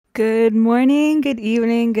Good morning, good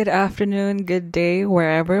evening, good afternoon, good day,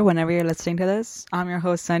 whenever you're listening to this. I'm your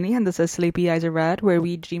host, Sunny, and this is Sleepy Eyes Are Red, where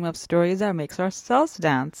we dream up stories that makes ourselves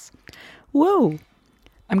dance. Whoa!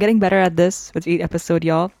 I'm getting better at this with each episode,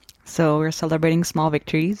 y'all. So we're celebrating small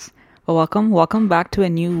victories. Well, welcome back to a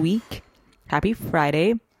new week. Happy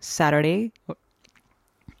Friday, Saturday,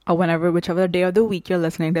 or whichever day of the week you're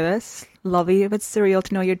listening to this. Lovely if it's surreal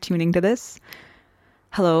to know you're tuning to this.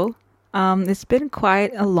 Hello. It's been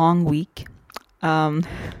quite a long week. Um,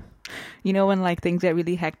 when like things get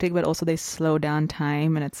really hectic, but also they slow down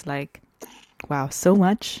time, and it's like, wow, so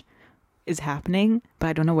much is happening, but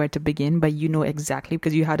I don't know where to begin. But you know exactly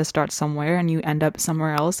because you had to start somewhere, and you end up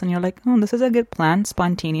somewhere else, and you're like, oh, this is a good plan.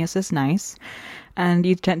 Spontaneous is nice, and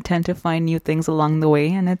you tend to find new things along the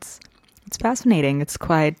way, and it's fascinating. It's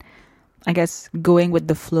quite, I guess, going with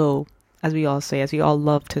the flow, as we all say, as we all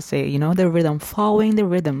love to say, the rhythm, following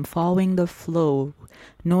the flow,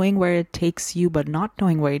 knowing where it takes you, but not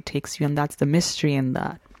knowing where it takes you. And that's the mystery in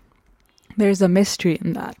that. There's a mystery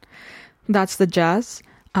in that. That's the jazz.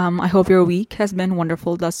 I hope your week has been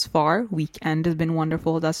wonderful thus far. Weekend has been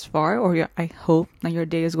wonderful thus far. I hope that your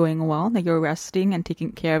day is going well, that you're resting and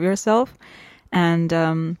taking care of yourself.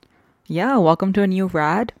 And, yeah, welcome to a new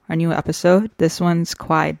episode. This one's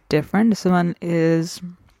quite different. This one is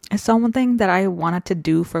something that I wanted to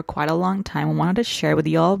do for quite a long time. I wanted to share with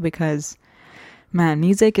y'all because, man,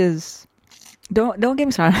 music is... Don't get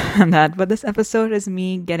me started on that, but this episode is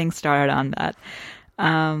me getting started on that.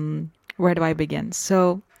 Where do I begin?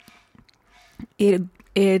 So,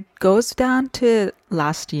 it goes down to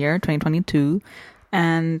last year, 2022,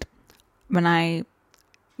 and when I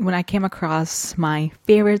came across my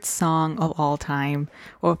favorite song of all time,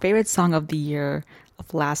 or favorite song of the year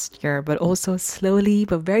of last year, but also slowly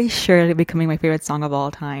but very surely becoming my favorite song of all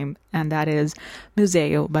time, and that is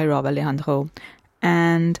Museo by Rob Alejandro.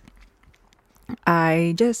 And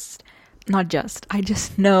I just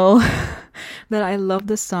know that I love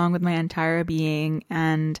this song with my entire being,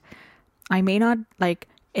 and I may not like,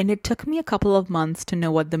 and it took me a couple of months to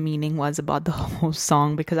know what the meaning was about the whole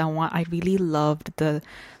song, because I really loved the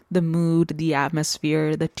mood, the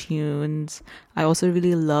atmosphere, the tunes. I also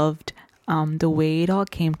really loved the way it all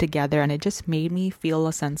came together, and it just made me feel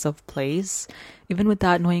a sense of place, even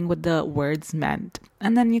without knowing what the words meant.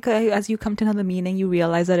 And then as you come to know the meaning, you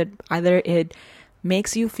realize that it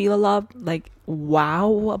makes you feel a lot like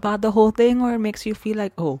wow about the whole thing, or it makes you feel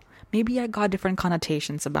like, oh, maybe I got different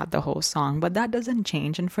connotations about the whole song, but that doesn't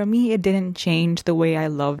change. And for me, it didn't change the way I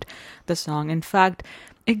loved the song. In fact,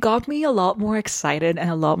 it got me a lot more excited and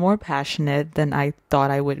a lot more passionate than I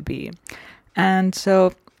thought I would be. And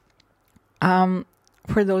so,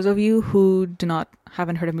 for those of you who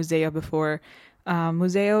haven't heard of Museo before,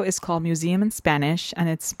 Museo is called Museum in Spanish, and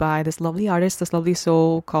it's by this lovely artist, this lovely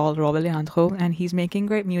soul called Rob Alejandro, and he's making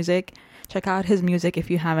great music. Check out his music if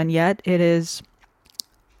you haven't yet. It is,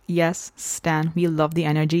 yes, Stan, we love the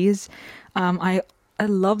energies. I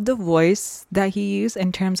love the voice that he used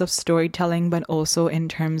in terms of storytelling, but also in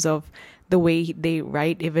terms of the way they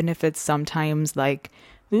write, even if it's sometimes like,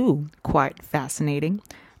 ooh, quite fascinating.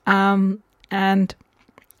 And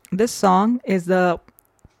this song is the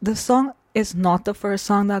song is not the first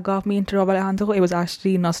song that got me into Rob Alejandro. It was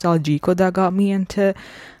actually Nostalgico that got me into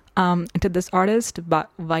this artist, but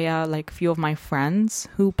via like a few of my friends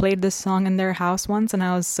who played this song in their house once, and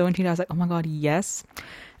I was so into it. I was like, oh my god, yes.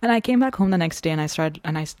 And I came back home the next day, and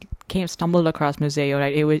I stumbled across Museo.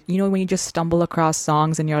 Right, it was, when you just stumble across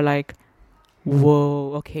songs and you're like,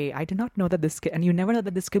 whoa, okay, I did not know that this could, and you never know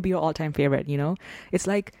that this could be your all-time favorite.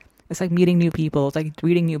 It's like meeting new people. It's like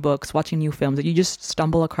reading new books, watching new films. That you just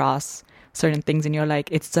stumble across certain things, and you're like,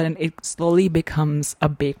 it slowly becomes a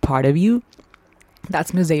big part of you.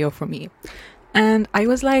 That's Museo for me. And I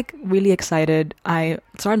was like really excited. I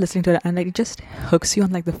started listening to it, and like it just hooks you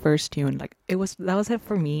on like the first tune. Like that was it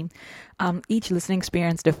for me. Each listening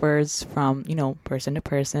experience differs from person to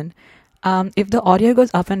person. If the audio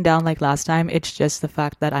goes up and down like last time, it's just the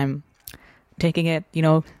fact that I'm taking it,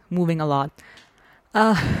 moving a lot.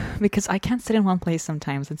 Because I can't sit in one place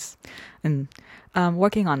sometimes. And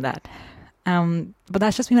working on that. But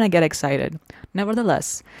that's just me when I get excited.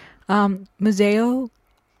 Nevertheless, Museo,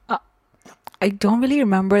 I don't really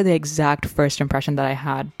remember the exact first impression that I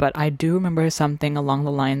had, but I do remember something along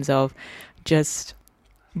the lines of just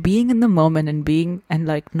being in the moment and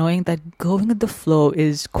like knowing that going with the flow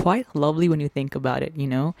is quite lovely when you think about it,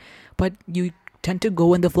 but you tend to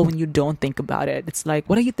go in the flow when you don't think about it. It's like,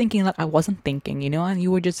 what are you thinking that I wasn't thinking, and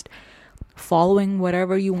you were just following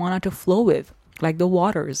whatever you wanted to flow with, like the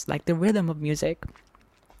waters, like the rhythm of music.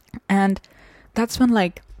 And that's when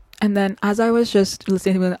like And then as I was just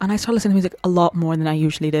listening to music, and I started listening to music a lot more than I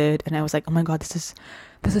usually did, and I was like, oh my god, this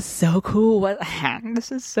is so cool. What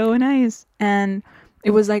this is so nice. And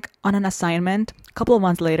it was like on an assignment. A couple of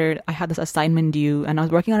months later, I had this assignment due, and I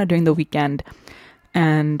was working on it during the weekend,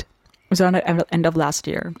 and it was around the end of last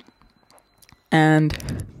year. And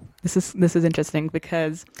this is interesting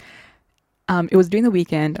because it was during the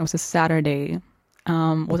weekend. It was a Saturday.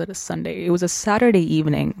 Was it a Sunday? It was a Saturday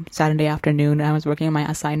evening, Saturday afternoon. And I was working on my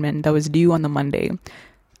assignment that was due on the Monday,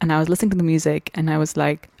 and I was listening to the music, and I was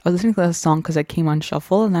listening to the song because it came on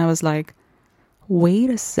shuffle, and I was like, wait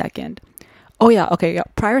a second. Oh yeah, okay. Yeah.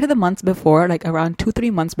 Prior to the months before, like around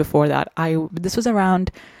 2-3 months before that, this was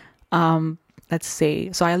around, let's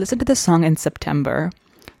say, so I listened to this song in September,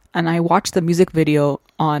 and I watched the music video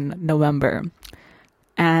on November,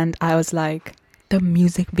 and I was like, the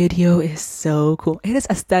music video is so cool. It is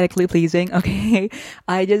aesthetically pleasing, okay?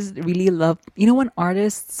 I just really love, when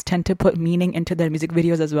artists tend to put meaning into their music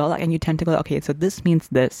videos as well, and you tend to go, okay, so this means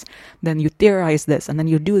this, then you theorize this, and then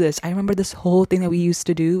you do this. I remember this whole thing that we used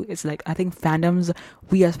to do. It's like, I think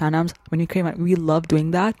we as fandoms, when we came out, we love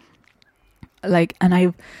doing that. Like, and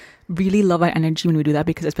I really love our energy when we do that,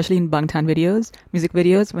 because especially in Bangtan videos, music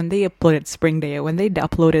videos, when they uploaded Spring Day, when they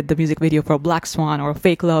uploaded the music video for Black Swan or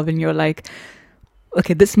Fake Love, and you're like,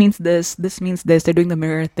 okay, this means this means this. They're doing the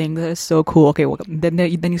mirror thing. That is so cool. Okay, well, then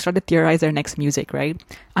you start to theorize their next music, right?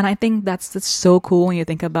 And I think that's so cool when you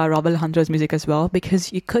think about Rob Alejandro's music as well,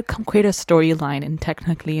 because you could create a storyline and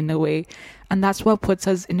technically in a way, and that's what puts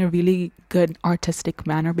us in a really good artistic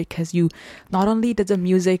manner, because you not only does the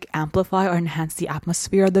music amplify or enhance the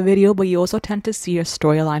atmosphere of the video, but you also tend to see a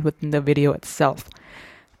storyline within the video itself.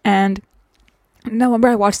 And November,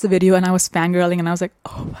 I watched the video and I was fangirling, and I was like,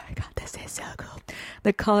 oh my god, this is so cool.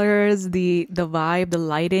 The colors, the vibe, the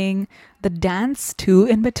lighting, the dance too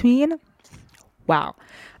in between. Wow.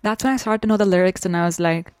 That's when I started to know the lyrics, and I was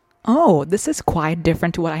like, oh, this is quite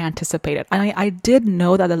different to what I anticipated. And I did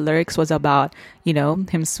know that the lyrics was about,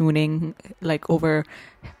 him swooning like over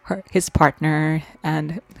his partner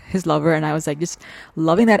and his lover. And I was like, just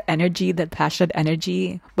loving that energy, that passionate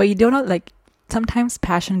energy. But you don't know, like, sometimes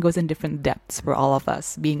passion goes in different depths for all of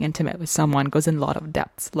us. Being intimate with someone goes in a lot of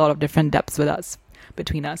depths, a lot of different depths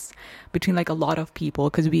between like a lot of people,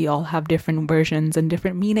 because we all have different versions and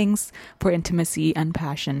different meanings for intimacy and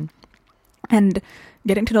passion. And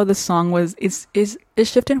getting to know this song is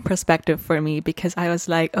shifting perspective for me, because I was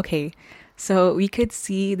like, okay, so we could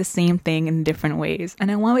see the same thing in different ways, and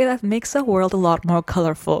in one way that makes the world a lot more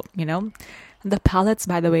colorful. The palettes,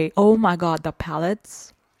 by the way, oh my god, the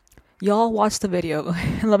palettes. Y'all watch the video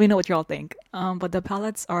and let me know what y'all think. But the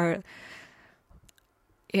palettes are,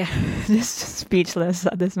 yeah, just speechless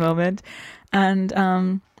at this moment. And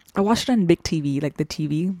I watched it on big TV, like the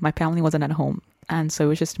TV. My family wasn't at home, and so it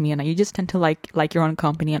was just me. And you just tend to like your own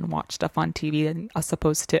company and watch stuff on TV, as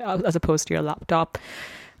opposed to your laptop.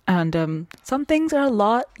 And some things are a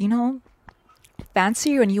lot,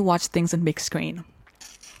 fancier when you watch things on big screen.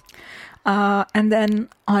 And then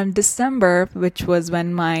on December, which was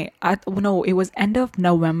when it was end of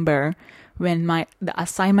November when the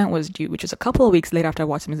assignment was due, which was a couple of weeks later after I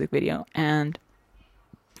watched the music video, and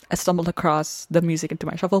I stumbled across the music into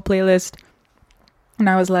my shuffle playlist, and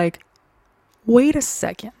I was like, wait a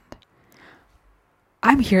second,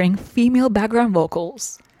 I'm hearing female background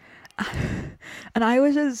vocals. And I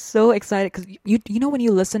was just so excited, because when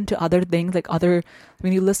you listen to other things,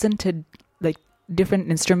 when you listen to like different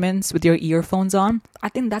instruments with your earphones on, I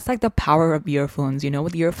think that's like the power of earphones.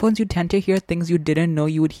 With earphones, you tend to hear things you didn't know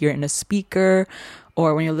you would hear in a speaker,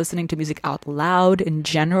 or when you're listening to music out loud in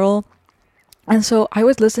general. And so I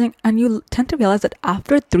was listening, and you tend to realize that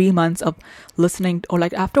after 3 months of listening, or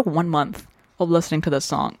like after 1 month of listening to the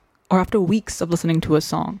song, or after weeks of listening to a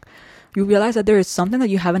song, you realize that there is something that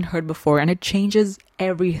you haven't heard before, and it changes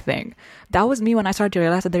everything. That was me when I started to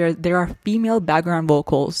realize that there are female background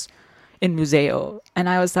vocals in Museo, and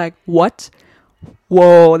I was like, what?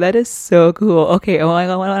 Whoa, that is so cool. Okay, oh my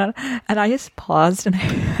god. And I just paused, and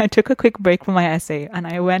I took a quick break from my essay, and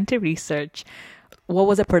I went to research what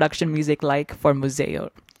was the production music like for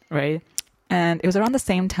Museo, right? And it was around the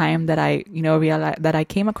same time that I realized that I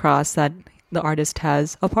came across that the artist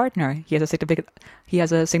has a partner. He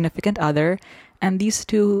has a significant other, and these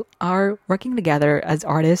two are working together as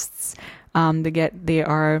artists. They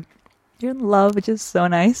are in love, which is so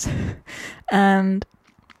nice. and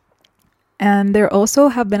they also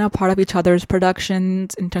have been a part of each other's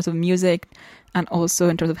productions in terms of music, and also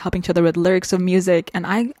in terms of helping each other with lyrics of music. And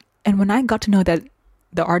when I got to know that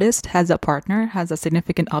the artist has a partner, has a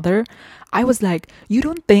significant other, I was like, you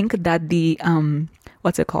don't think that the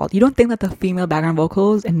what's it called? You don't think that the female background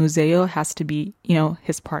vocals in Museo has to be,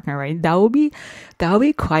 his partner, right? That would be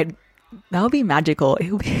magical.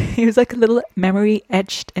 It was like a little memory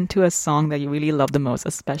etched into a song that you really love the most,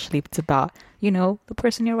 especially if it's about, the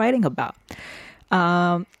person you're writing about.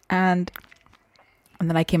 And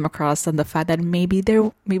then I came across on the fact that maybe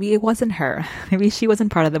it wasn't her. Maybe she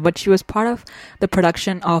wasn't part of it, but she was part of the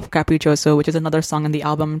production of Capriccioso, which is another song in the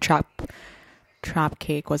album Trap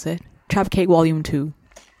Cake, was it? Trap Cake Volume 2.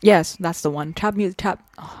 Yes, that's the one. Oh my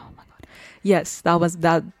god. Yes, that was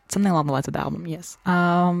that, something along the lines of the album. Yes.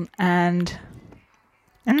 And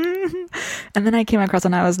then I came across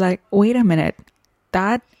and I was like, wait a minute.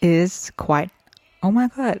 That is quite, oh my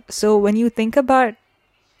god. So when you think about,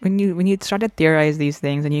 when you start to theorize these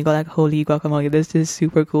things and you go like, holy guacamole, this is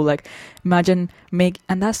super cool. Like, imagine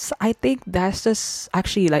I think that's just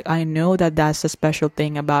actually, like, I know that that's a special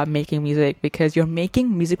thing about making music, because you're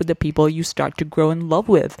making music with the people you start to grow in love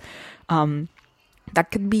with. That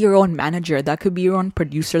could be your own manager, that could be your own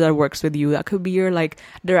producer that works with you, that could be your like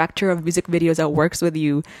director of music videos that works with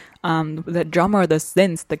you, the drummer, the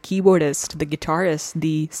synth, the keyboardist, the guitarist,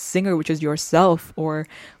 the singer, which is yourself, or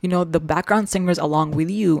the background singers along with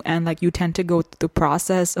you. And like, you tend to go through the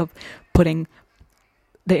process of putting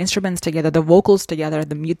the instruments together, the vocals together,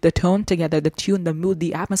 the tone together, the tune, the mood,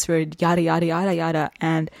 the atmosphere, yada yada yada yada.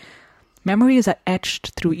 And memories are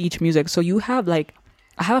etched through each music. So you have like,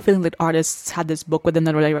 I have a feeling that artists had this book with them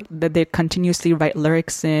that they continuously write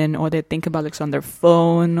lyrics in, or they think about lyrics on their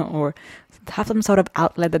phone, or have some sort of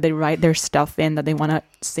outlet that they write their stuff in that they want to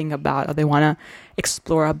sing about, or they want to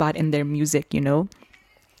explore about in their music,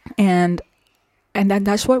 And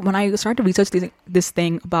that's what, when I started to research this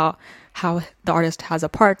thing about how the artist has a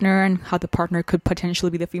partner and how the partner could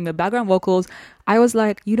potentially be the female background vocals, I was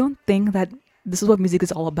like, you don't think that this is what music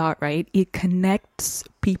is all about, right? It connects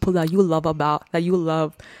people that you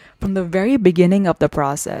love from the very beginning of the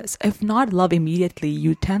process. If not love immediately,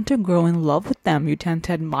 you tend to grow in love with them. You tend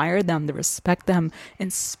to admire them, to respect them,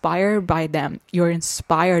 inspired by them. You're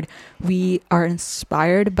inspired. We are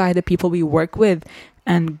inspired by the people we work with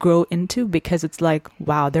and grow into, because it's like,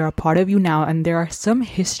 wow, they're a part of you now. And there are some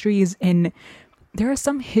histories in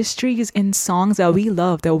songs that we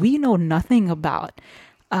love that we know nothing about.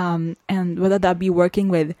 And whether that be working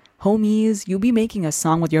with homies, you'll be making a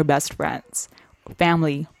song with your best friends,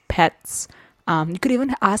 family, pets. You could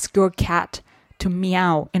even ask your cat to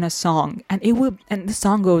meow in a song, and the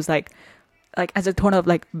song goes like as a tone of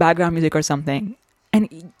like background music or something.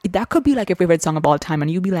 And that could be like your favorite song of all time. And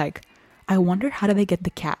you'd be like, I wonder, how did they get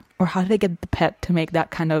the cat, or how did they get the pet to make that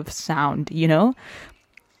kind of sound,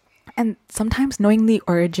 And sometimes knowing the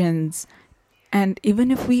origins, and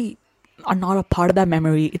even if we are not a part of that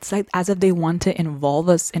memory, it's like as if they want to involve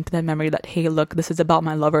us into that memory, that, hey, look, this is about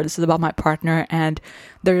my lover, this is about my partner, and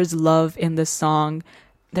there's love in this song,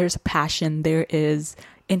 there's passion, there is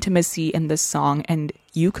intimacy in this song, and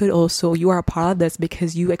you are a part of this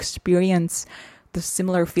because you experience the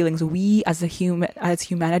similar feelings. We as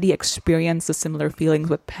humanity experience the similar feelings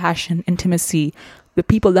with passion, intimacy, the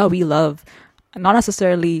people that we love, not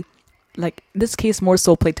necessarily, like, this case more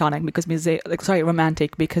so platonic, because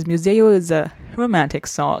romantic, because Museo is a romantic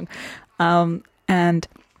song. And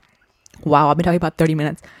wow, I've been talking about 13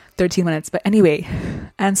 minutes, but anyway.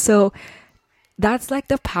 And so that's like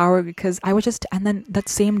the power, because and then that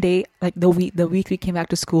same day, like the week we came back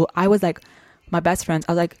to school, I was like, my best friends,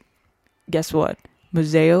 I was like, guess what?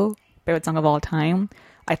 Museo, favorite song of all time.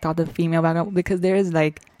 I thought the female background, because there is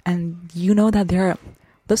like, and that there are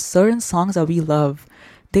the certain songs that we love.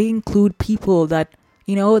 They include people that,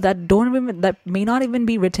 that may not even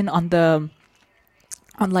be written on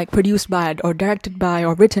like produced by or directed by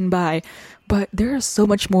or written by, but there is so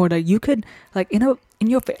much more that you could, like, in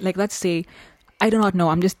your, like, let's say, I do not know,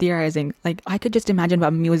 I'm just theorizing. Like, I could just imagine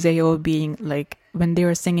about Museo being like, when they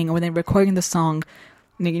were singing or when they're recording the song,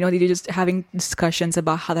 they're just having discussions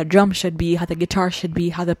about how the drum should be, how the guitar should be,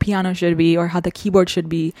 how the piano should be, or how the keyboard should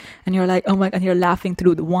be. And you're like, oh my, and you're laughing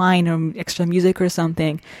through the wine or extra music or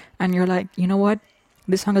something. And you're like, you know what?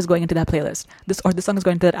 This song is going into that playlist. This song is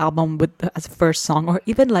going to that album as a first song. Or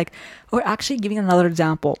even like, or actually giving another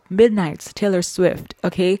example, Midnight's Taylor Swift.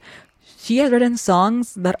 Okay. She has written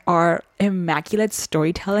songs that are immaculate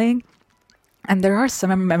storytelling. And there are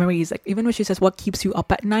some memories, like even when she says, what keeps you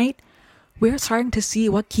up at night? We're starting to see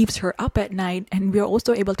what keeps her up at night, and we're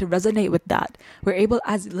also able to resonate with that. We're able,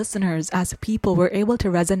 as listeners, as people, we're able to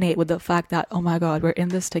resonate with the fact that, oh my God, we're in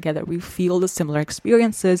this together. We feel the similar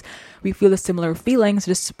experiences. We feel the similar feelings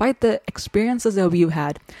despite the experiences that we've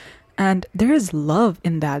had. And there is love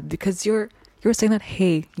in that, because you're saying that,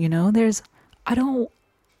 hey,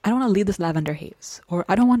 I don't want to leave this lavender haze, or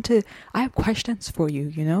I don't want to. I have questions for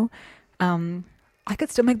you. I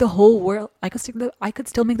could still make the whole world. I could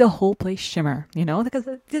still make the whole place shimmer. Because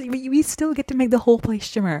we still get to make the whole place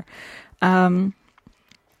shimmer. And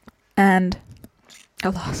I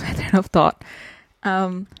lost my train of thought.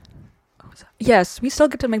 Yes, we still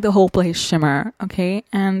get to make the whole place shimmer. Okay,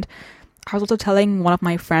 and I was also telling one of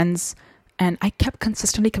my friends, and I kept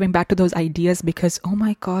consistently coming back to those ideas because, oh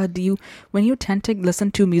my God, when you tend to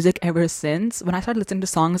listen to music when I started listening to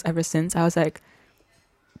songs ever since, I was like,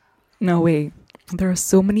 no way, there are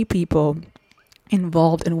so many people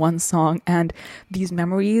involved in one song, and these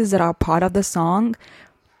memories that are part of the song,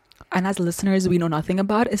 and as listeners we know nothing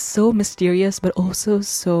about, is so mysterious but also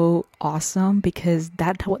so awesome, because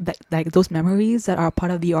that like those memories that are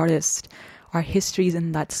part of the artist are histories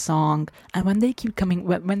in that song. And when they keep coming,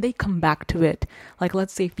 when they come back to it, like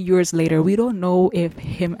let's say a few years later, we don't know if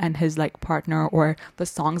him and his like partner, or the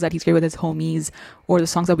songs that he's created with his homies, or the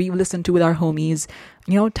songs that we listen to with our homies,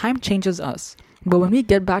 time changes us. But when we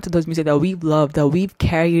get back to those music that we've loved, that we've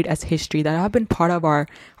carried as history, that have been part of our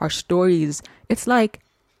stories, it's like,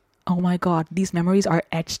 oh my God, these memories are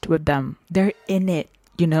etched with them. They're in it,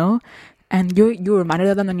 and you're reminded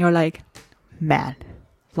of them, and you're like, man,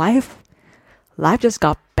 life just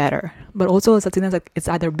got better. But also it's something that's like, it's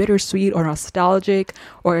either bittersweet or nostalgic,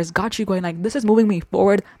 or it's got you going like, this is moving me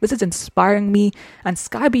forward, this is inspiring me, and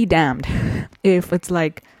sky be damned if it's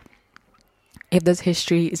like, if this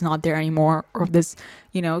history is not there anymore, or if this,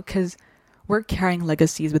 because we're carrying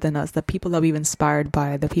legacies within us, the people that we've inspired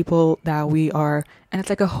by, the people that we are, and it's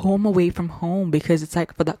like a home away from home, because it's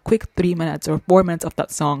like for that quick 3 minutes or 4 minutes of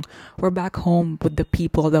that song, we're back home with the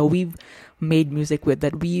people that we've made music with,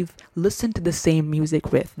 that we've listened to the same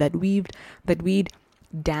music with, that we'd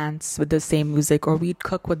dance with the same music, or we'd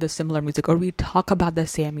cook with the similar music, or we'd talk about the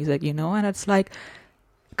same music, and it's like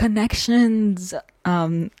connections.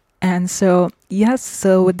 And so, yes,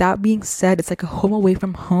 so with that being said, it's like a home away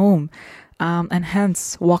from home. And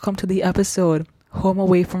hence, welcome to the episode, Home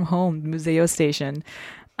Away from Home, Museo Station.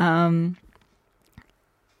 Even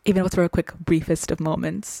with for a quick briefest of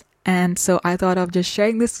moments. And so I thought of just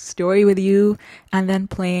sharing this story with you, and then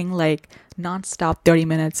playing like nonstop 30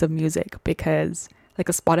 minutes of music, because like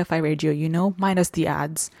a Spotify radio, minus the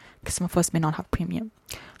ads, because some of us may not have premium.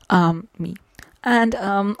 Me. And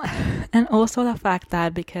also the fact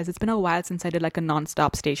that, because it's been a while since I did like a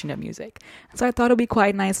non-stop station of music, so I thought it'd be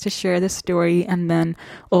quite nice to share this story, and then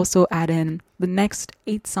also add in the next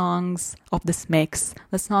 8 songs of this mix,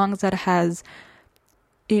 the songs that has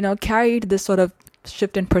carried this sort of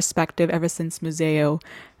shift in perspective ever since Museo.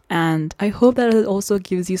 And I hope that it also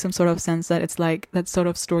gives you some sort of sense that it's like that sort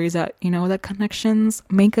of stories that that connections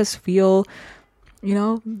make us feel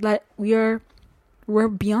that we're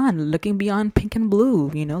looking beyond pink and blue,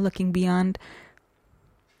 looking beyond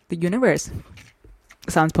the universe.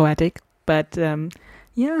 Sounds poetic, but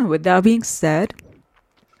with that being said,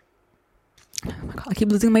 oh my God, I keep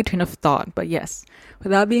losing my train of thought, but yes,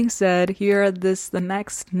 with that being said, here are the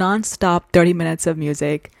next non-stop 30 minutes of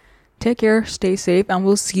music. Take care, stay safe, and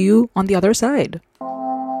we'll see you on the other side.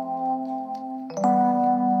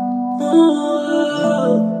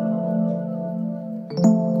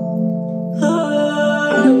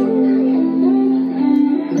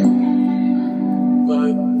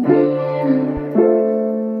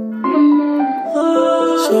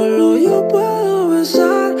 Solo yo puedo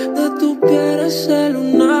besar de tu piel ese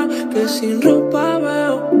lunar que sin ropa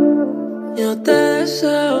veo. Yo te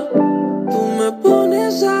deseo, tú me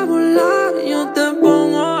pones a volar, yo te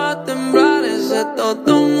pongo a temblar. Ese es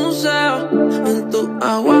todo un museo, en tu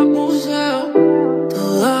agua buceo.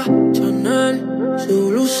 Toda Chanel,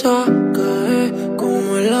 su blusa cae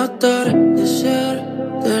como el atardecer.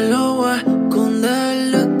 Te lo voy a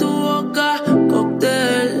esconder de tu boca,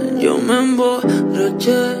 cóctel. Yo me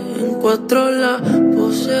emborraché, en 4 la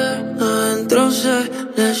posé, adentro se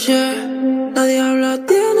leché. La diabla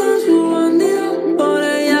tiene a su bandido, por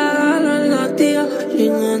ella agarra el gatillo.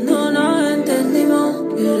 Chingando nos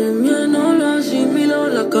entendimos, quiere mía no lo asimiló.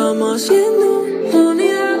 La cama haciendo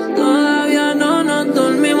unidad, todavía no nos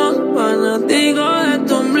dormimos. Fanáticos de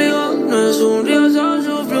tu ombligo, no es un río, son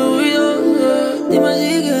sus fluidos. Dime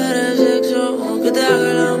si quieres sexo o que te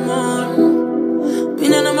haga el amor. Mi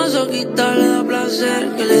nena masoquista le da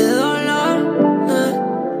placer que le dé dolor.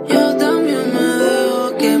 Yo también me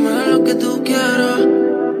dejo que me haga lo que tú quieras.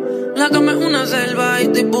 La cama es una selva y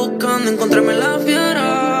estoy buscando encontrarme la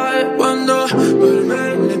fiera. Cuando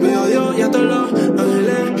duerme le pido a Dios y a todos los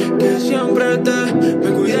ángeles que siempre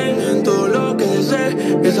me cuiden en todo lo que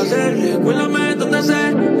desee. Es hacer, recuérdame donde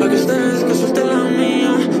sé, para que estés, que suelte la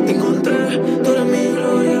mía. Te encontré, tú eres mi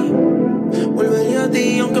gloria.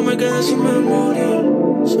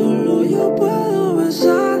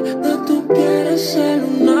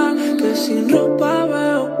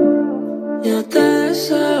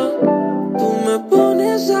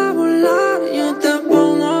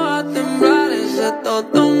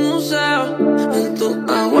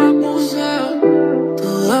 museo.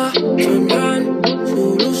 Toda Chanel,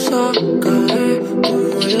 su blusa cae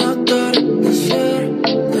como el atardecer.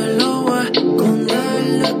 Te lo voy a esconder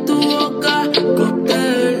de tu boca,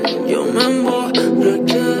 cóctel. Yo me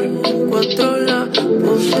emborraché, en cuatro la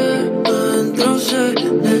posé, adentro se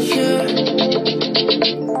leché.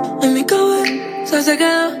 En mi cabeza se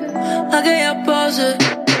quedó aquella pose,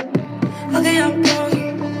 aquella pose,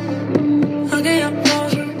 aquella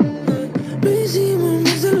pose. Lo hicimos en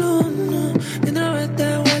Barcelona y otra vez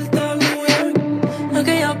de vuelta a New York.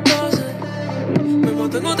 Aquella pose, me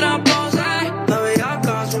monto en otra pose. La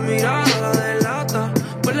bellaca, su mirada la delata.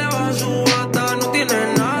 Pues le baja su bata, no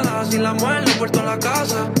tiene nada. Si la muerde, puerto a la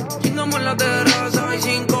casa. Chingamos en la terraza y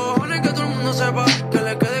sin cojones que todo el mundo sepa. Que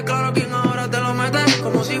le quede claro quién ahora te lo mete.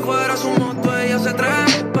 Como si fuera su moto, ella se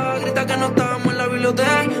trepa. Grita que no estamos en la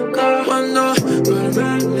biblioteca. Cuando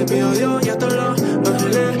duerme, le pido a Dios y a todos los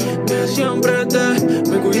ángeles que siempre te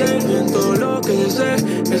me cuide en todo lo que desee.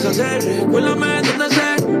 Es hacer, recuérdame donde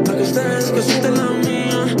sé. A que estés, que fuiste la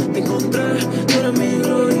mía. Te encontré, tú eres mi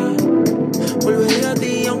gloria. Volveré a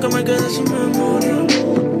ti aunque me quede sin memoria.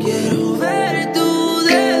 Quiero ver tu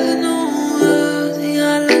desnuda y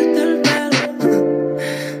jalarte el pelo.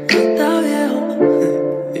 No está viejo.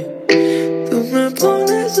 Tú me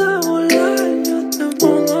pones a volar, yo te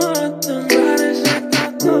pongo a temblar ese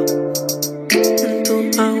gato en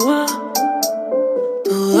tu agua.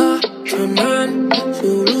 Toda Chanel,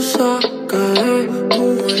 su blusa cae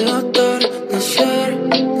como el atardecer.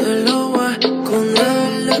 Te lo voy a esconder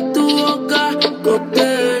de tu boca,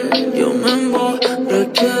 cóctel. Yo me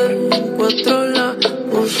emborraché, en cuatro la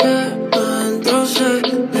posé, adentro se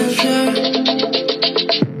leché.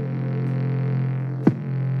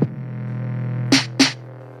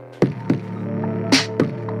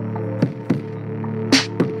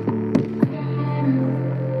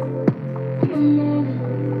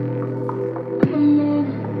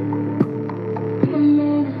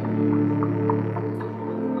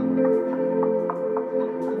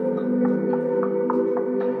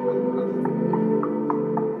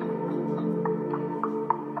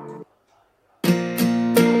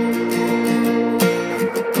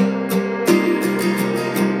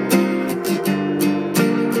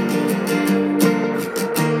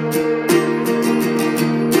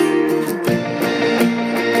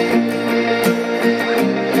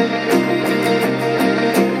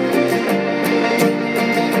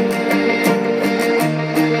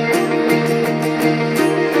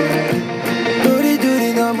 우리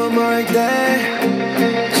둘이 너무 멀대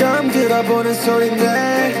처음 들어보는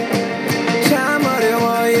소린데 참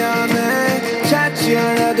어려워요 내 찾지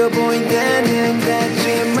않아도 보인다는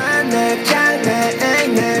데지만 내 장래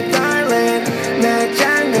ain't 내 darling 내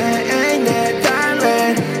장래 ain't 내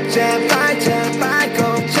darling 제발 제발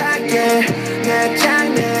꼭 찾게 내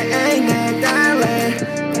장래 ain't 내 darling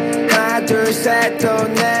하나 둘 셋 또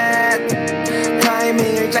넷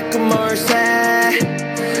타이밍을 자꾸 몰세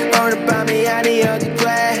오늘 밤이 아니어도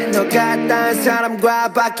돼 너 같다는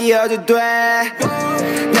사람과 바뀌어도 돼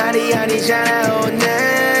날이 아니잖아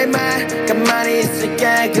오늘만 가만히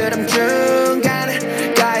있을게 그럼 중간에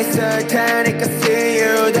가 있을 테니까 see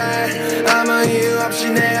you there 아무 이유 없이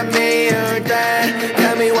내가 미울 때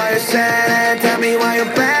Tell me why you're sad and tell me why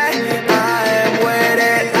you're bad I am with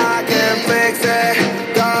it I can fix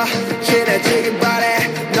it 더 친해지길 바래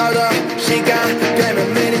너도 시간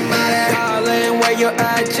되면 미리 말해 Darling where you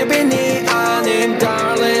at 집이 네 아님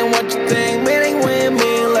Darling what you think meeting with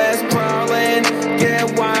me let's prowling get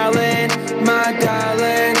wildin' my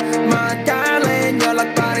darling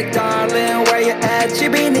연락 빠르게 darling where you at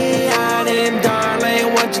집이 네 아님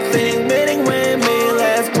Darling what you think meeting with me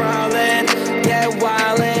let's prowling get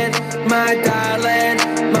wildin' my darling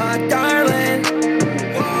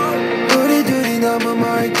우리 둘이 너무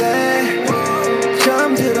멀대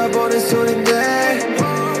처음 들어보는 소린데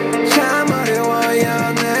참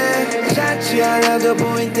어려워요 내 찾지 않아도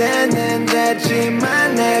보인다는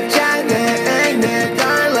데지만 내 장래 ain't 내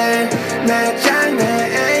darling 내 장래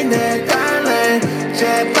ain't 내 darling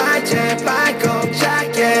제발 제발 꼭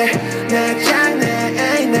찾게 내 장래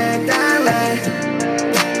ain't 내 darling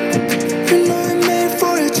We know we made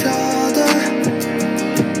for each other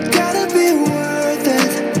Gotta be worth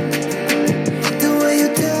it The way you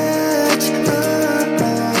touch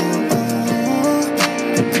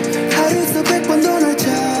하루 속 100번도 널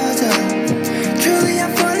찾아 Truly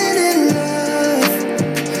I'm falling in love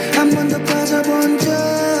한 번도 빠져본 적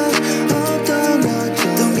없던 너죠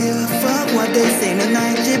Don't give a fuck what they say 넌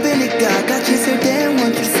나의 집이니까 같이 있을 때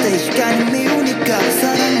want you to stay 시간이 미우니까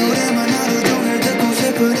사랑 노래만 하루 종일 듣고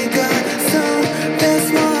싶으니까 So that's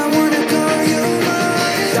why I wanna call you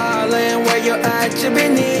mine Darling where you at 집이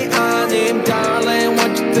네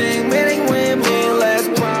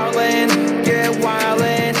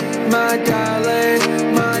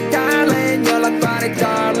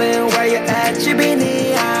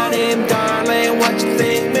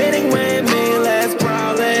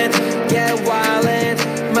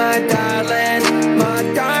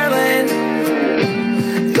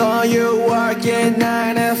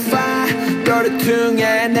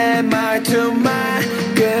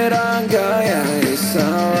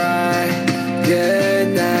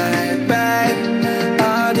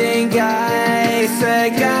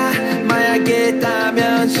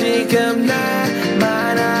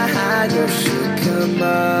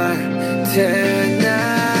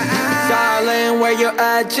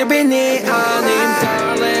chipping it on him,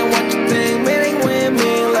 darling. What you think? Meeting with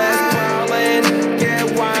me, let's prowling, get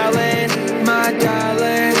wildin', my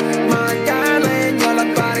darling, you're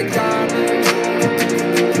like body darling.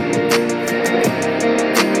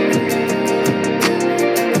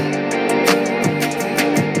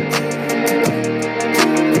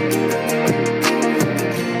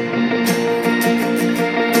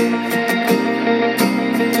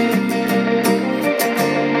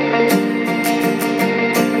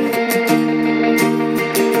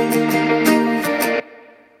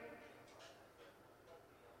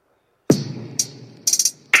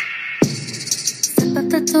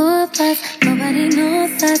 Nobody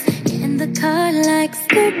knows us. Get in the car like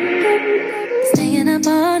scoop. Staying up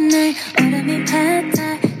all night, order me pad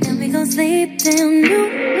thai, then we gon' sleep till noon.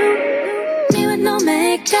 Me with no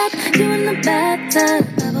makeup, you in the bathtub,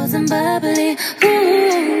 bubbles and bubbly.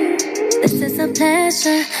 Ooh, this is a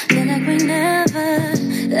pleasure. Feel like we never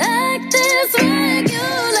like this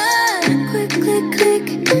regular. Quick, click, click,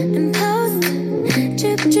 and post.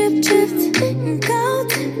 Drip, drip, drip, and gold.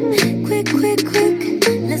 Quick, quick, quick.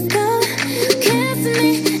 Let's go, kiss me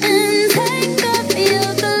and take off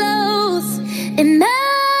your clothes.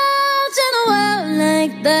 Imagine a world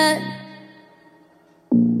like that.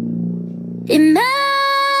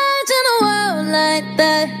 Imagine a world like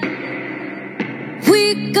that. We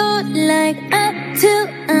go like up till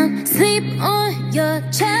I'm sleep on your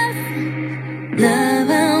chest. Love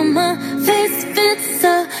how my face fits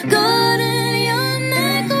so good in your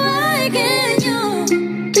neck. Why can't you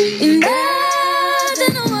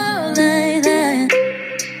imagine a world like that?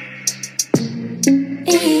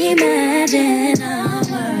 Imagine a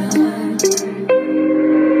world.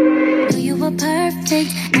 Knew you were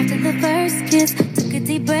perfect after the first kiss. Took a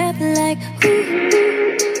deep breath like ooh.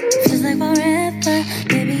 Feels like forever.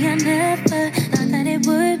 Baby, I never thought that it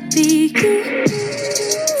would be you.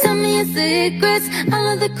 Tell me your secrets, all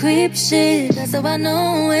of the creep shit. That's how I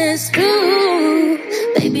know it's true.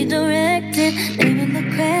 Baby, direct it, name in the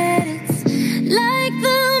credits, like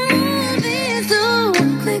the movies do.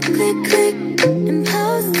 Click, click, click, and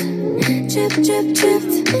post. Drip, drip, drip,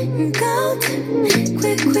 and gold.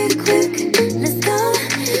 Quick, quick, quick, let's go.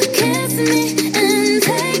 Kiss me and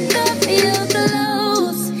take off your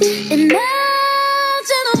clothes.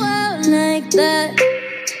 Imagine a world like that.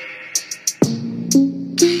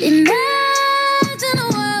 Imagine a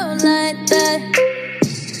world like that.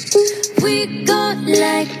 We go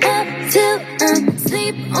like up till I'm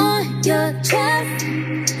sleep on your chest.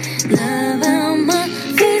 Love how my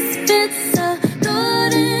face fits so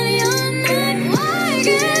good in your neck. Why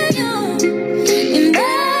can't you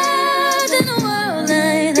imagine a world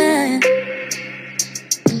like that?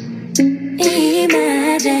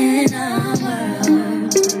 Imagine a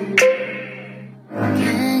world.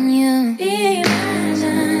 Can you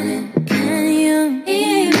imagine it? Can you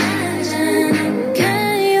imagine it?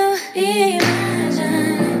 Can you imagine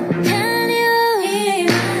it? Can you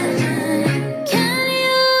imagine it? Can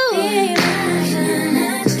you imagine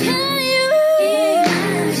it? Can you imagine it?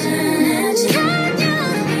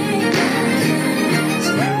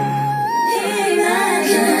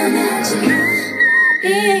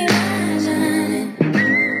 Can you imagine it?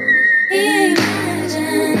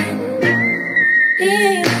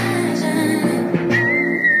 Imagine it.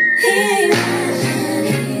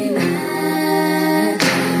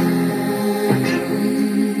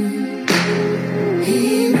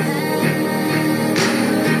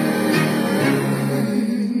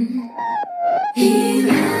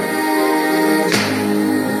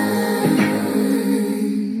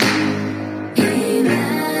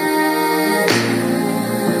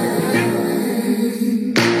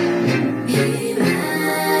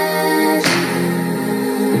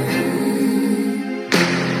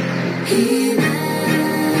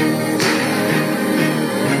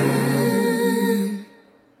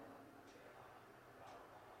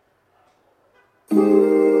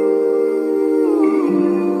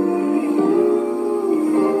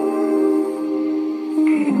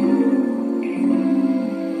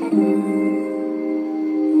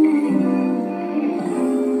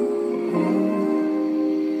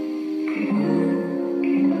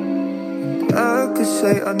 I could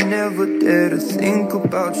say I never dare to think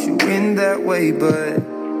about you in that way, but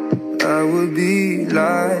I would be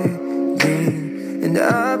lying. And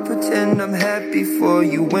I pretend I'm happy for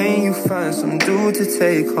you when you find some dude to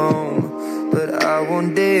take home. But I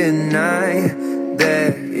won't deny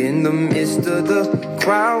that in the midst of the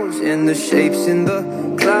crowds and the shapes in the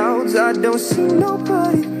clouds, I don't see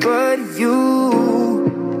nobody but you.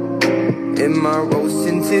 In my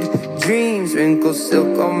rose-tinted dreams, wrinkled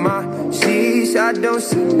silk on my sheets, I don't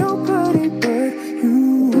see nobody but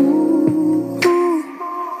you.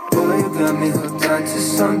 me hooked onto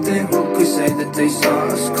something. Who could say that they saw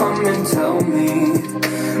us? Come and tell me,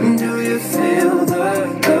 do you feel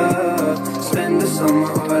the love? Spend the summer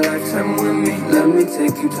or a lifetime with me. Let me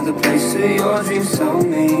take you to the place of your dreams. Tell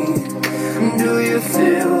me, do you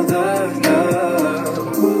feel the love?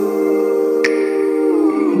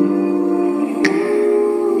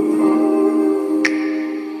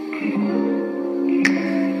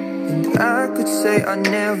 And I could say I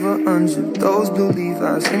never unzipped those blue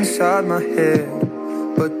Levi's inside my head,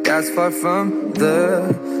 but that's far from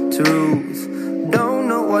the truth. Don't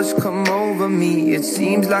know what's come over me. It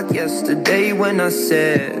seems like yesterday when I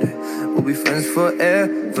said we'll be friends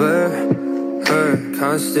forever. Heard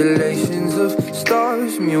constellations of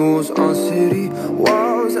stars, mules on city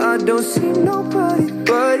walls. I don't see nobody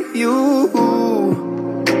but you.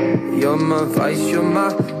 You're my vice, you're my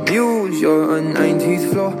muse, you're a 19th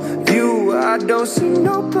floor view. I don't see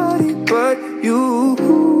nobody but you.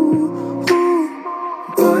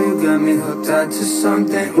 Boy, you got me hooked onto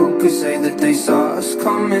something. Who could say that they saw us?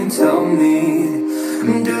 Come and tell me,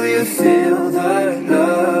 do you feel the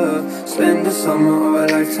love? Spend a summer or a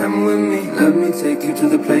lifetime with me. Let me take you to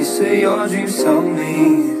the place of your dreams. Tell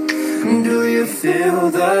me, do you feel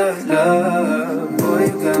the love? Boy,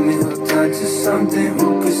 you got me hooked onto something.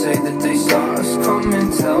 Who could say that they saw us? Come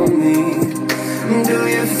and tell me, do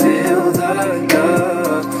you feel the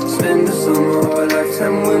love? Spend a summer or a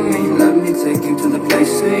lifetime with me. Let me take you to the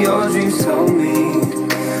place of your dreams. Tell me,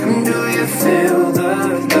 do you feel the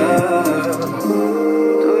love?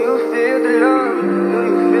 Do you feel the love? Do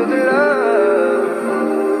you feel the love?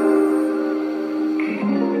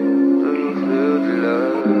 Do you feel the love? Do you feel the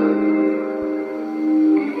love?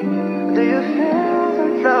 Do you feel the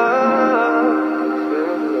love?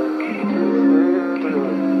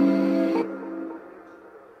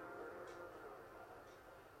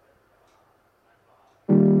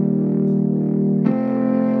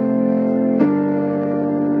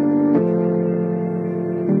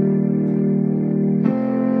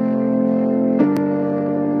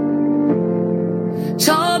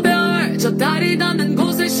 저 별, 저 달이 닿는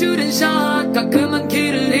곳에 shooting shot. 가끔은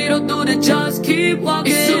길을 잃어도는 just keep walking.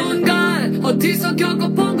 이 순간 어디서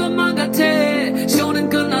겪어본 것만 같아. 쇼는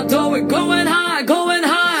끝나도 we're going high, going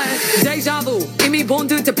high. Deja vu, 이미 본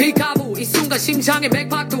듯한 피카부. 이 순간 심장의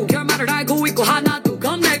맥박도 결말을 알고 있고 하나도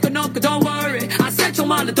겁낼 건 없고 don't worry. I said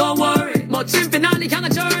정말로 don't worry. 멋진 피날레 향한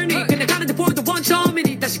journey. 그냥 가는데 보여도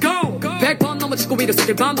원점이니 다시 go. 100번 넘어지고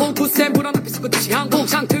일어서길 반복. 부센 불안 앞에 서긋듯이 항복.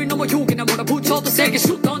 창틀 넘어 욕이나 몰아붙여도 세게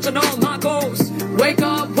슛 던져 넣어 my goals. Wake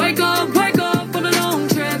up, wake up, wake up for the long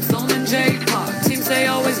trip. 쏘는 J-Pop. Teams they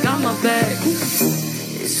always got my back.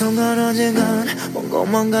 이 순간 언젠간 온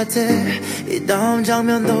것만 같아. 이 다음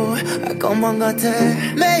장면도 알 것만 같아.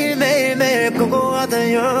 매일매일 보고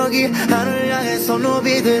왔던 여기 하늘 향해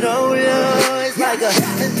손톱이 들어올려. It's like a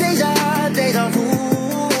deja vu.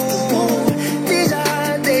 Deja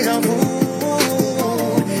vu. Deja vu.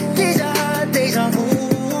 Deja vu.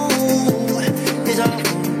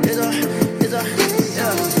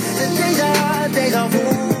 Deja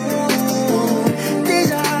vu.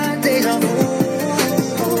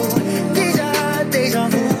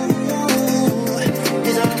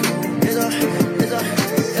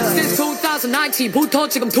 Since 2019부터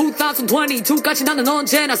지금 2022까지 나는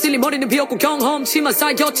언제나 silly 머리는 비었고 경험치만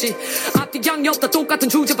쌓였지. 앞뒤 양옆 다 똑같은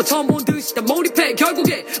주제와 처음 본 듯이 다 몰입해.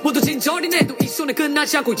 결국에 모두 진절이네도 이 손에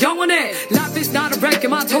끝나지 않고 영원해. Life is not a break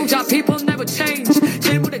I told ya people never change.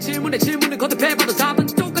 질문을 거듭해봐도 답은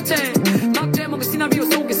똑같아. 막 제목의 시나리오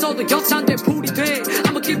속에서도 여찬돼 풀이 돼.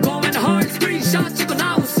 I'ma keep going hard screenshot 찍고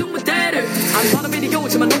나 웃음을 때를. 안 봐도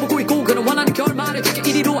비디오지만 너 보고 있고 그는 원하는 결말을 지켜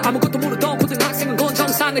 1위로 아무것도 모르던 고등학생은 건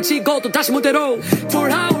정상을 치고 또 다시 무대로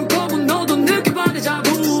돌아올 거면 너도 느껴봐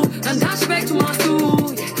데자부. 난 다시 back to my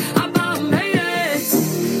school. I found it.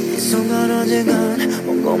 이 순간 언젠간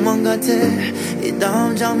온 것만 같아. 이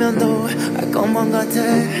다음 장면도 알 것만 같아.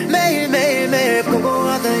 매일매일 보고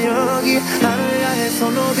왔던 여기 하늘 향해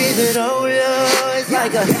손톱이 들어올려. It's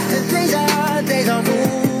like a deja vu.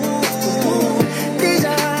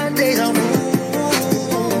 Deja vu.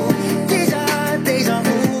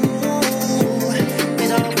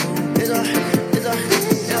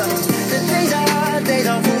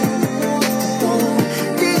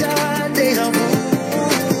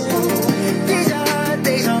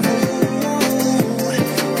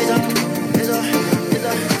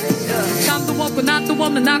 낮도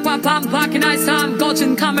없는 낮과 밤 밖에 나의 삶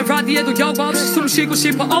거친 카메라 뒤에도 여과 없이 숨 쉬고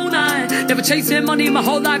싶어 all night. Never chasing money my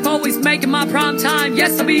whole life always making my prime time.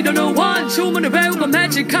 Yes I'll be the new one. 주문을 외우고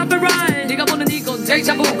magic copyright. 네가 보는 이건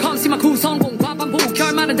deja vu. 컨시만 구성공과 반복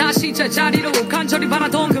결말은 다시 제자리로 간절히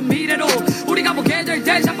바라던 그 미래로 우리가 보게 될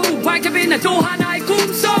deja vu. 밝혀비는 또 하나의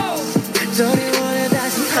꿈속 저리 원해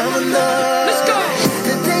다시 한번 더 Let's go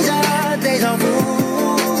Deja, deja vu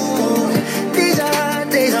Deja,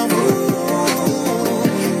 deja vu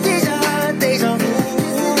Deja, deja vu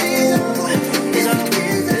Deja, deja,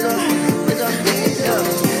 deja, deja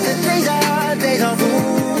Deja, deja vu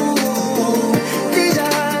Deja,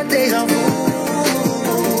 deja vu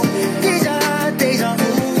Deja, deja vu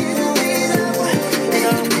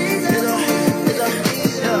Deja, deja,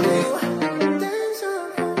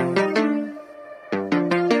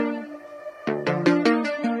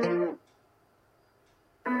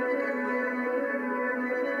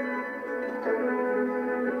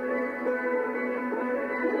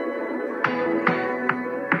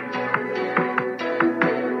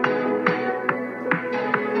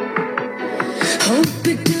 Hope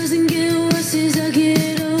it doesn't get worse as I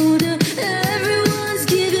get older. Everyone's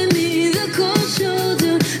giving me the cold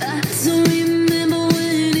shoulder. I don't remember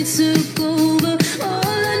when it took over.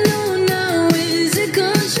 All I know now is it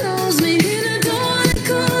controls me. And I don't wanna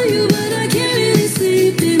call you, but I can't really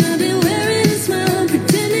sleep. And I've been wearing a smile,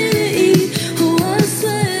 pretending to eat. Oh, I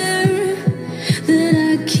swear that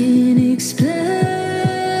I can't explain.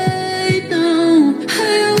 No,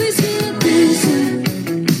 I always feel this way.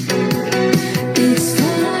 It's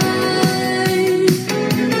fine,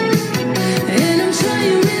 and I'm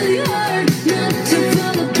trying really hard not to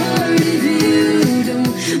fall apart if you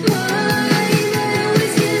don't mind. I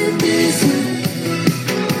always get this way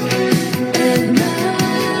at night.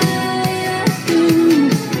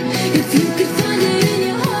 If you could find it in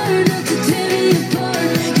your heart not to tear me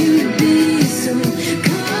apart, you'd be so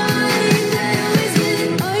kind. I always get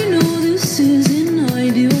it. I know this isn't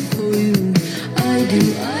ideal for you. I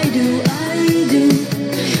do.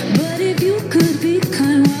 But if you could be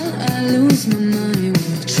kind while I lose my mind,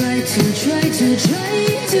 we'll try to.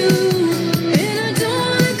 And I don't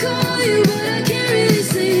wanna call you, but I can't really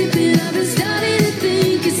sleep. And I've been starting to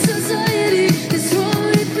think it's society that's wrong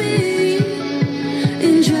with me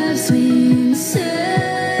and drives me insane.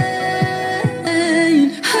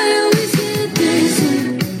 I always get this way.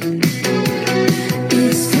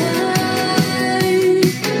 It's fine.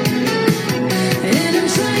 And I'm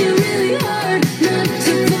trying really hard not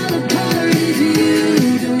to fall apart if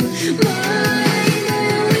you don't mind. I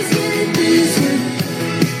always get this way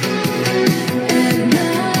at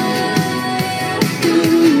night.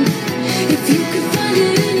 If you could find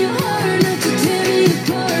it in your heart not to tear me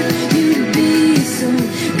apart, you'd be so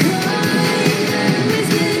kind. I always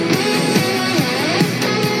get this way.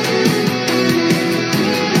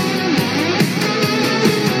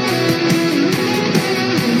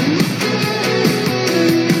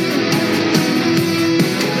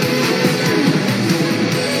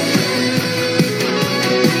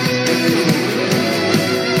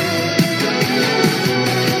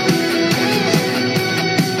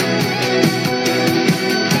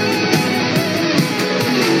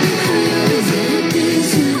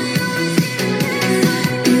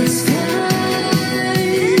 It's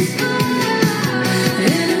fine,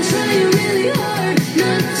 and I'm trying really hard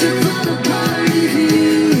not to fall apart if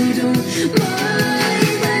you don't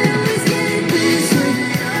mind. I always get this way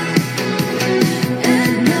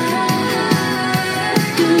at night.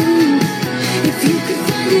 If you could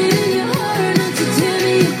find it in your heart not to tear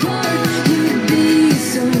me apart, you'd be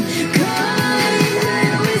so kind. I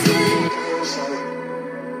always get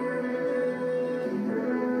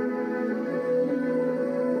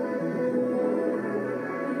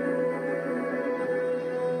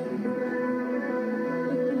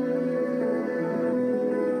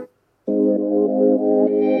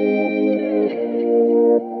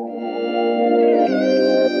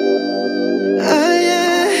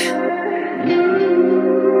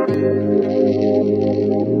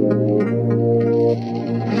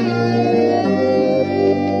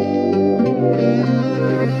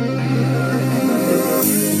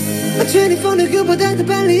A 24 누구보다 더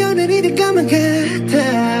빨리 오늘이 가면 같아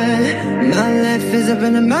My life is up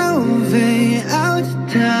in a movie all the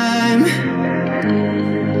time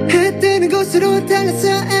해 뜨는 곳으로 달렸어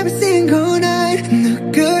every single night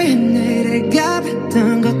누구의 내일을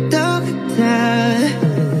가봤던 것도 같아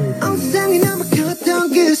온 세상이 너무 컸던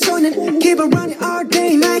그 손은 Keep on running all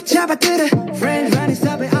day night 잡아들어 Friends running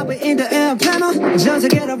stop it I'll be in the air plano 전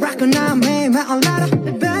세계로 rock now 매일만 올라라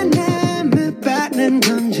받는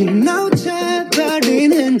건지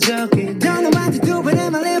놓쳐버린 흔적이 Don't know what to do but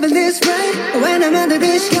am I living this way When I'm under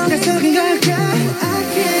this 시간 속인 걸까 I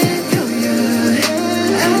can't tell you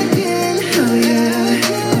I can't tell you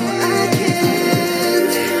I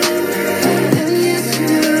can't And yes you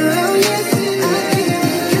know yes you know I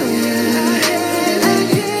can't tell you I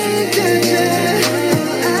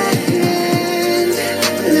can't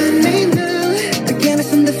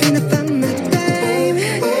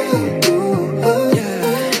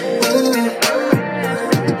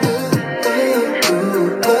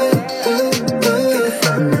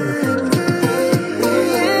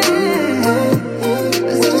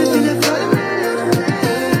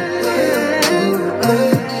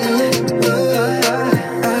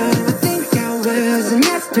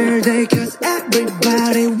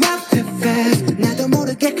body rock too fast 나도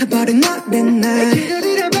모르게 가버린 너를 날 길을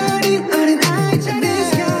잃어버린 어린 아이처럼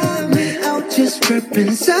This got me out just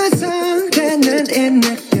ripping 서성대는 이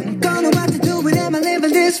느낌 Don't know what to do with am I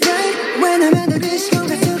living this right When I'm under this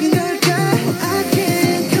공간 속인 걸까 I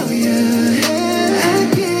can't call you I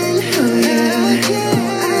can't hold you I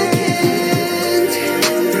can't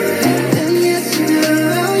And yes you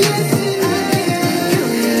know yes you know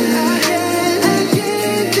I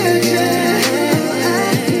can't touch you I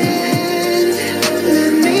can't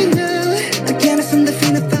let me know I can't from the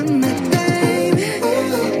feeling of my time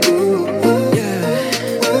yeah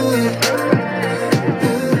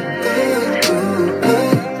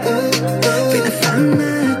feeling from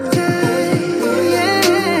my time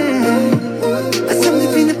yeah I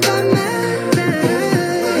something feeling from my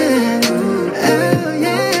time oh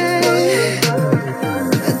yeah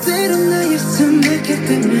때론 나의 숨을 게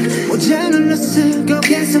되면 모자는 너 쓰고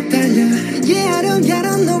계속 달려 Yeah I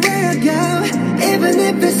don't know where I go Even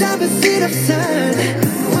if it's opposite of sun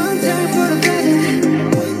One time for the present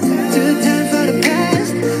Two time for the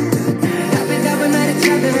past I've been down with each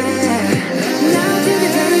other Now to the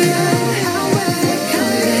very end I will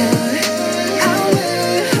call you I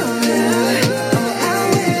will hold you Oh I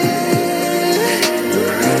will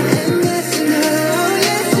And yes you know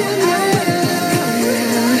yes you know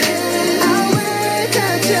I will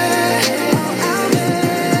touch you Oh I will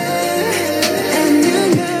And you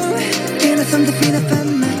know Getting from the feeling from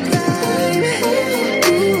my time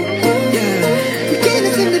yeah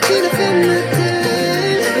Getting from the feeling from my time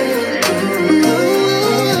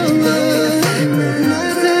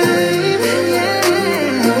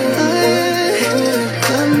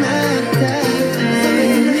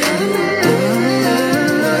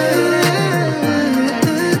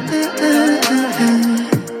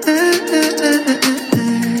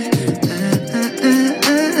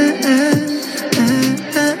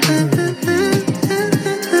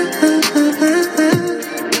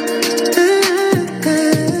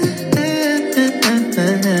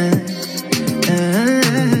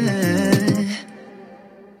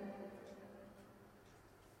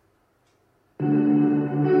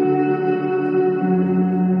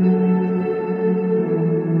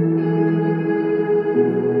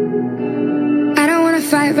I don't wanna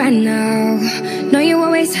fight right now. No, you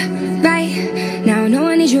always right. Now no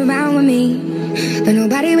one needs you around with me, but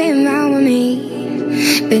nobody been around with me.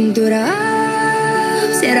 Been through the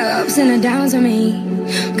ups, yeah, the ups and the downs with me.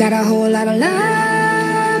 Got a whole lot of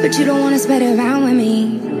love, but you don't wanna spread it around with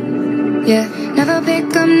me. Yeah, never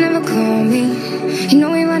pick up, never call me. You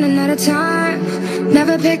know we running out of time.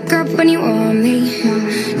 Never pick up when you want me.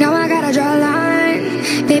 Now I gotta draw a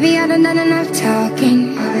line. Baby, I done enough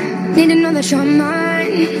talking. Need to know that you're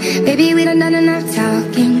mine. Baby, we done enough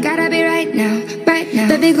talking. Gotta be right now, right now.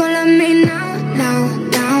 Baby, gon' love me now, now,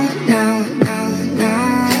 now, now, now,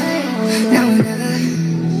 now. Now or never.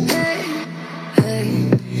 Hey.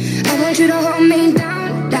 I want you to hold me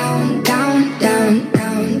down, down, down, down,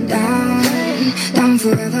 down, down, down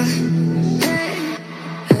forever. Hey.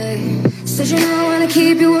 Said you know I wanna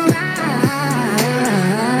keep you around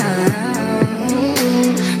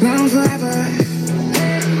forever.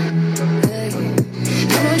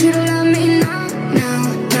 I want you to love me now, now,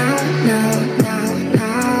 now, now, now,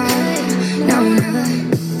 now, now or never.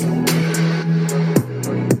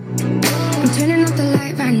 I'm turning off the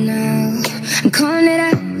light right now. I'm calling it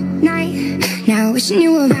a night. Now wishing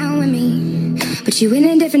you were around with me, but you in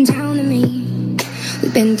a different town than me.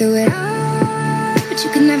 We've been through it all, but you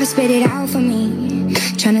could never spit it out for me.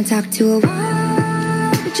 Trying to talk to a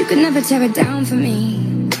wall, but you could never tear it down for me.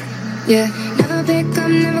 Yeah, never pick up,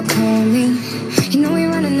 never call me. You know we're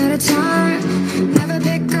running out of time. Never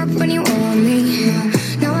pick up when you want me.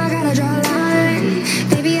 Now I gotta draw a line.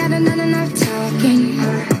 Baby, I done enough talking.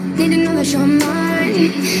 Need to know that you're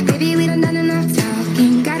mine. Baby, we done enough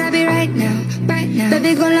talking. Gotta be right now, right now.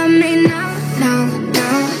 Baby, gon' love me now, now,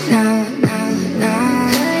 now, now, now,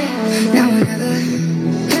 now, now or never.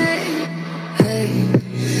 Hey, hey.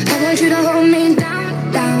 I want you to hold me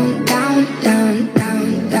down, down, down, down,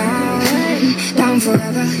 down, down, down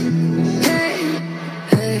forever.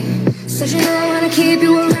 Said you know I wanna keep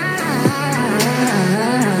you around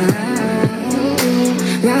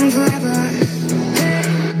forever. Hey,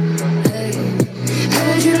 I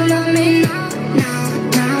want you to love me now, now,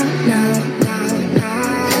 now, now, now,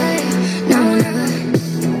 now, now or never.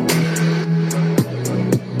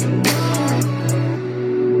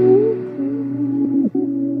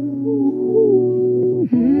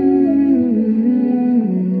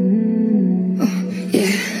 Oh,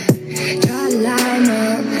 yeah. Draw a line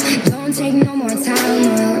up. Don't take no more time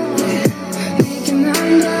up, yeah. Make your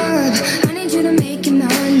mind up. I need you to make your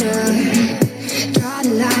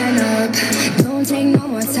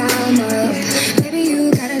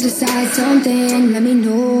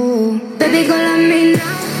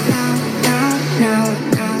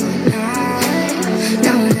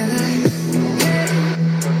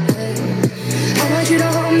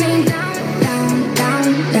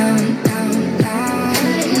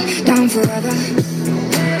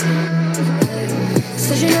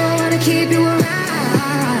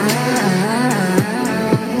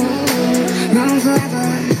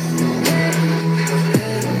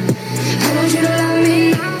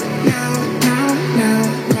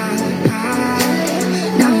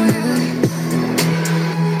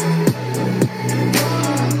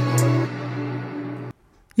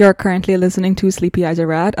You're currently listening to Sleepy Eyes Are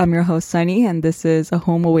Rat. I'm your host, Sunny, and this is A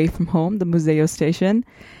Home Away from Home, the Museo station.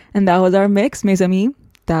 And that was our mix, mes amis.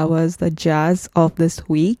 That was the jazz of this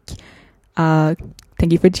week. Thank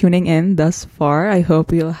you for tuning in thus far. I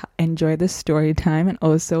hope you'll enjoy this story time and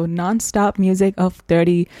also non-stop music of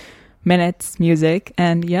 30 minutes music.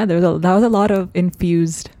 And yeah, that was a lot of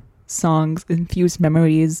infused songs, infused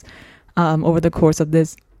memories over the course of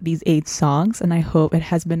these 8 songs. And I hope it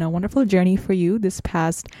has been a wonderful journey for you this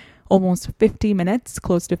past almost 50 minutes,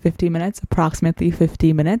 close to 50 minutes, approximately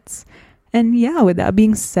 50 minutes. And yeah, with that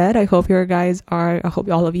being said, I hope I hope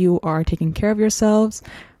all of you are taking care of yourselves.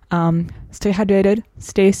 Stay hydrated,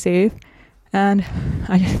 stay safe, and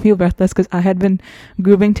I just feel breathless because I had been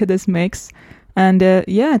grooving to this mix. And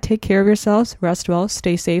yeah, take care of yourselves, rest well,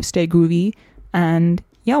 stay safe, stay groovy, and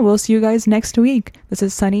yeah, we'll see you guys next week. This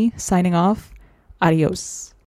is Sunny signing off. Adios.